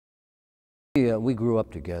We grew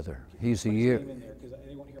up together. He's a year.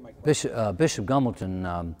 Bishop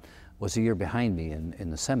Gumbleton was a year behind me in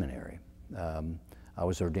the seminary. I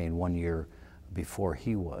was ordained 1 year before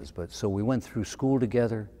he was, but so we went through school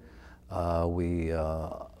together. We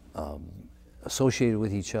associated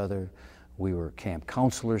with each other. We were camp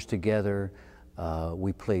counselors together.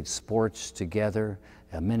 We played sports together,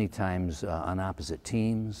 many times on opposite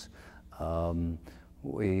teams. So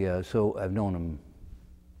I've known him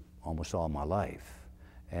almost all my life.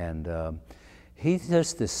 And he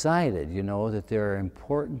just decided, you know, that there are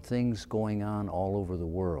important things going on all over the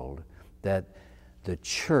world, that the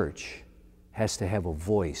church has to have a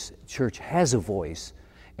voice. Church has a voice,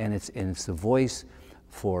 and it's a voice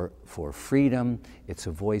for freedom. It's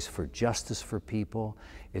a voice for justice for people.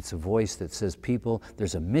 It's a voice that says, people,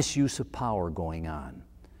 there's a misuse of power going on,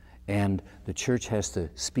 and the church has to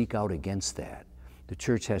speak out against that. The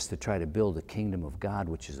church has to try to build a kingdom of God,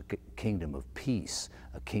 which is a kingdom of peace,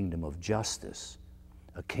 a kingdom of justice,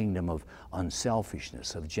 a kingdom of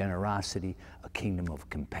unselfishness, of generosity, a kingdom of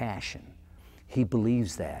compassion. He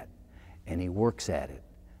believes that, and he works at it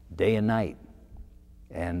day and night.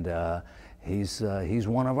 And he's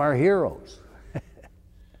one of our heroes.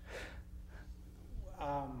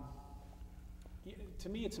 To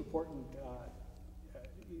me, it's important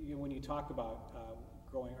when you talk about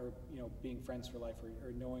growing, or being friends for life,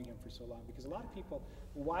 or knowing him for so long, because a lot of people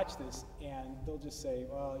will watch this and they'll just say,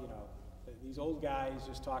 well, these old guys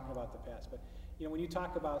just talking about the past. But when you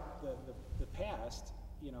talk about the past,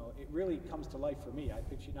 it really comes to life for me. I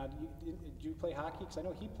picture now. Did you play hockey? Because I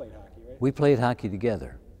know he played hockey, right? We played hockey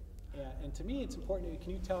together. Yeah, and to me, it's important.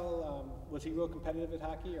 Can you tell? Was he real competitive at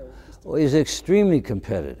hockey, or? Well, he's extremely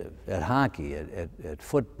competitive at hockey, at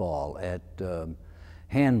football, at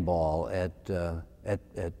handball, at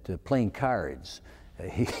playing cards.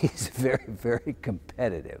 He's very, very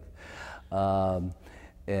competitive, and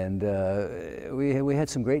we had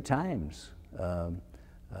some great times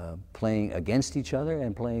playing against each other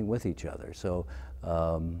and playing with each other. So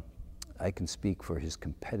I can speak for his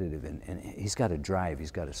competitive, and he's got a drive.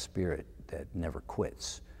 He's got a spirit that never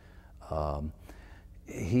quits.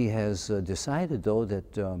 He has decided, though,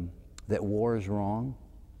 that war is wrong,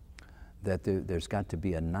 that there's got to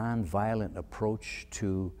be a nonviolent approach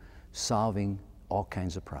to solving all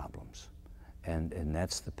kinds of problems. And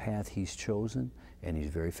that's the path he's chosen, and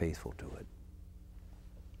he's very faithful to it.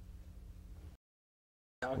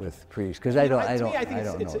 Okay. With priests, because I think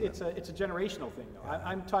it's a generational thing, though. Yeah.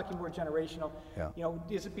 I'm talking more generational. Yeah.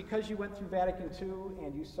 Is it because you went through Vatican II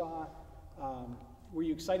and you saw? Were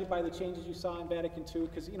you excited by the changes you saw in Vatican II?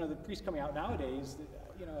 Because the priests coming out nowadays,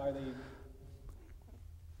 are they?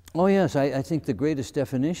 Oh yes, I think the greatest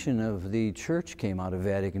definition of the church came out of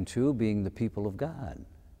Vatican II, being the people of God,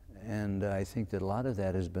 and I think that a lot of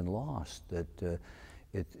that has been lost. That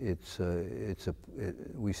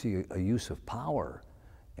we see a use of power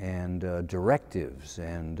and directives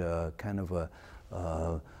and kind of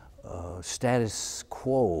a status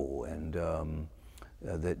quo, and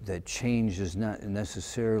that change is not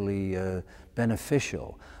necessarily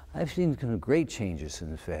beneficial. I've seen kind of great changes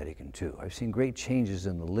in the Vatican II. I've seen great changes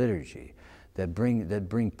in the liturgy that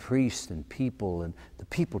bring priests and people and the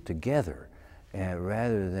people together,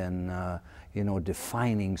 rather than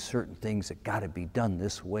defining certain things that got to be done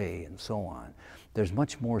this way and so on. There's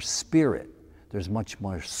much more spirit. There's much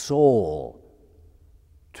more soul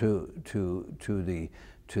to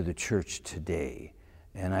the church today,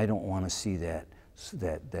 and I don't want to see that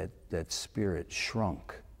spirit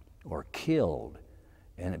shrunk or killed,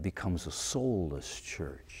 and it becomes a soulless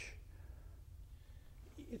church.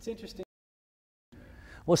 It's interesting.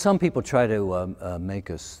 Well, some people try to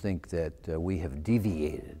make us think that we have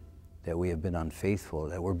deviated, that we have been unfaithful,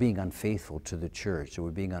 that we're being unfaithful to the church, that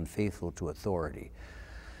we're being unfaithful to authority.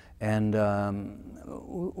 And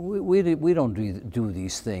we don't do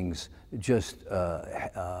these things just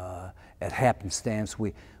at happenstance.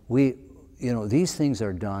 These things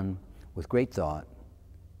are done with great thought,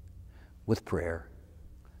 with prayer,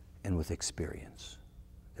 and with experience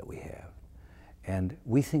that we have. And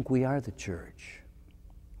we think we are the church.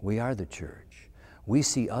 We are the church. We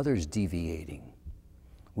see others deviating.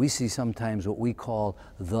 We see sometimes what we call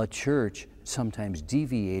the church sometimes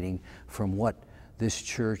deviating from what this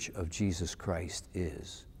church of Jesus Christ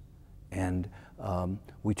is. And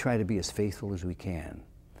we try to be as faithful as we can.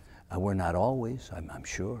 We're not always, I'm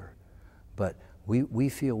sure, but we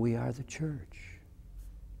feel we are the church.